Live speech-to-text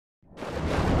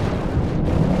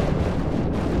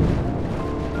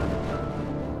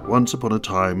Once upon a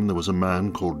time there was a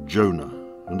man called Jonah,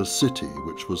 and a city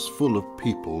which was full of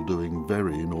people doing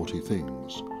very naughty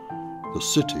things. The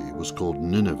city was called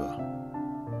Nineveh.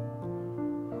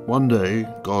 One day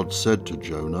God said to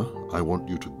Jonah, "I want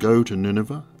you to go to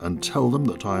Nineveh and tell them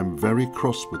that I am very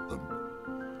cross with them.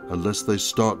 Unless they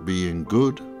start being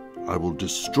good, I will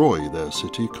destroy their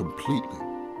city completely."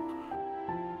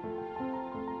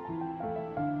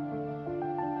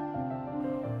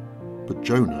 But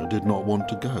Jonah did not want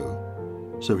to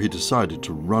go, so he decided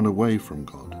to run away from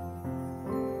God.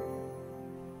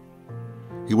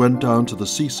 He went down to the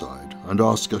seaside and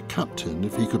asked a captain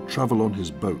if he could travel on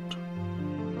his boat.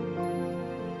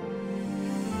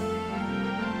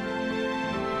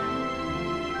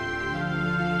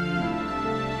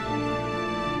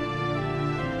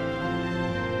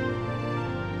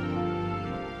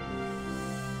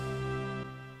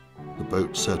 The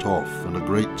boat set off and a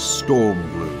great storm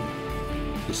blew.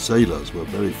 The sailors were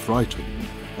very frightened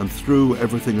and threw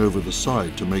everything over the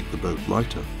side to make the boat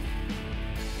lighter.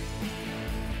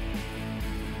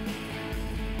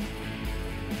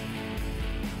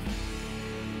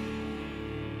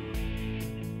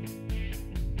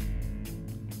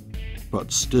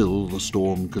 But still the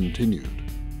storm continued,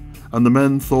 and the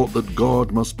men thought that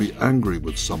God must be angry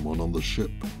with someone on the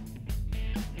ship.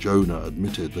 Jonah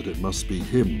admitted that it must be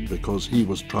him because he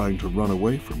was trying to run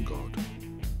away from God.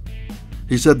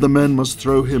 He said the men must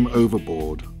throw him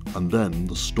overboard, and then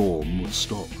the storm would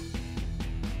stop.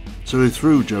 So they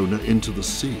threw Jonah into the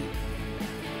sea.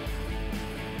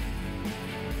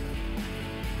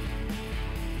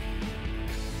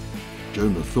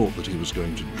 Jonah thought that he was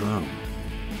going to drown.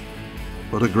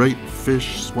 But a great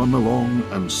fish swam along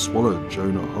and swallowed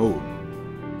Jonah whole.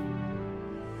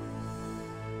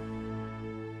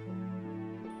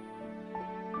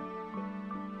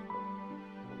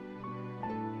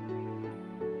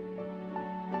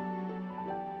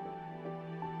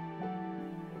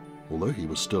 Although he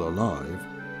was still alive,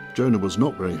 Jonah was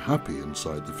not very happy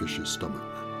inside the fish's stomach.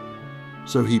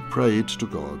 So he prayed to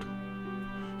God.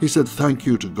 He said thank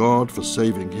you to God for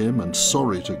saving him and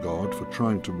sorry to God for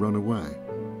trying to run away.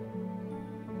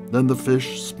 Then the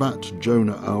fish spat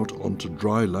Jonah out onto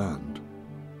dry land.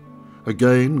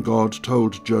 Again God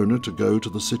told Jonah to go to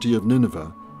the city of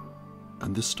Nineveh,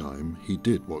 and this time he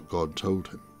did what God told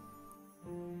him.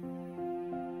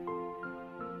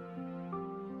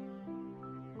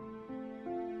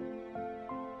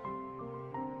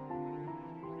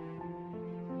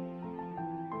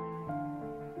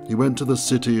 He went to the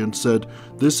city and said,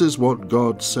 "This is what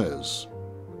God says.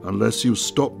 Unless you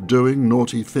stop doing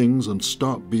naughty things and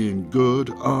start being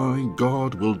good, I,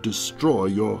 God, will destroy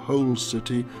your whole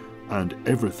city and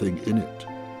everything in it."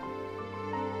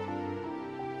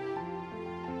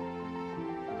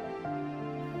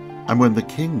 And when the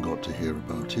king got to hear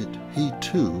about it, he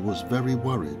too was very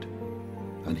worried,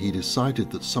 and he decided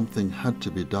that something had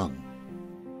to be done.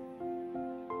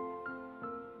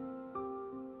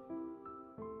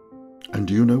 And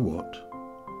do you know what?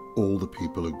 All the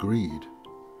people agreed.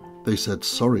 They said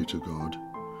sorry to God,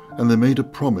 and they made a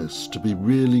promise to be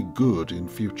really good in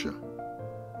future.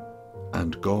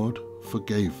 And God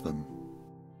forgave them.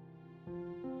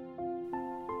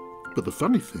 But the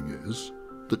funny thing is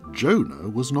that Jonah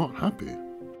was not happy.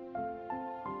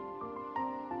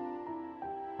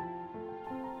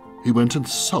 He went and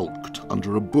sulked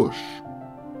under a bush.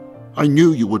 "I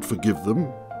knew you would forgive them,"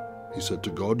 he said to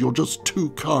God. "You're just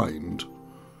too kind."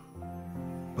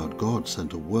 But God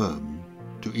sent a worm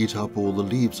to eat up all the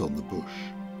leaves on the bush,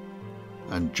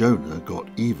 and Jonah got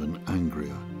even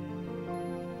angrier.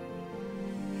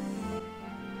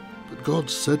 But God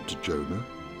said to Jonah,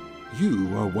 "You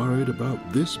are worried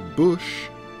about this bush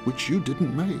which you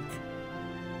didn't make.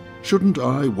 Shouldn't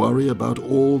I worry about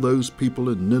all those people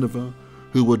in Nineveh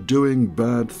who were doing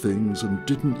bad things and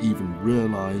didn't even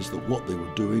realize that what they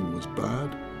were doing was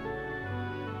bad?"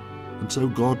 And so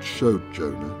God showed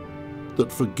Jonah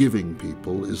that forgiving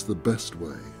people is the best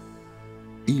way,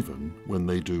 even when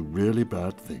they do really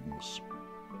bad things.